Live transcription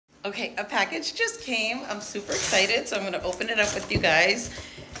Okay, a package just came. I'm super excited, so I'm gonna open it up with you guys.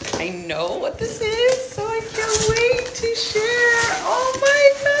 I know what this is, so I can't wait to share. Oh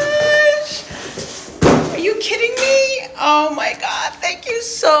my gosh! Are you kidding me? Oh my God, thank you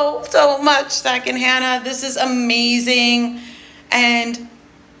so much, Zach and Hannah. This is amazing. And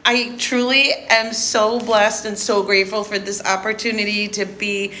I truly am so blessed and so grateful for this opportunity to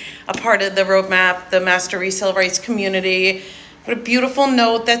be a part of the roadmap, the Master Resell Rights community. What a beautiful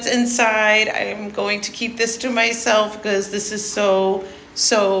note that's inside. I'm going to keep this to myself because this is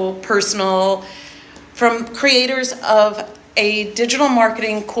so personal. From creators of a digital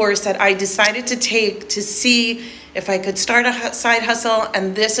marketing course that I decided to take to see if I could start a side hustle,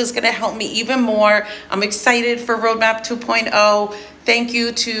 and this is going to help me even more. I'm excited for Roadmap 2.0. Thank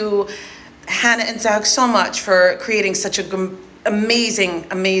you to Hannah and Zach so much for creating such an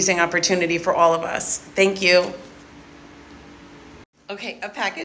amazing opportunity for all of us. Thank you. Okay, a package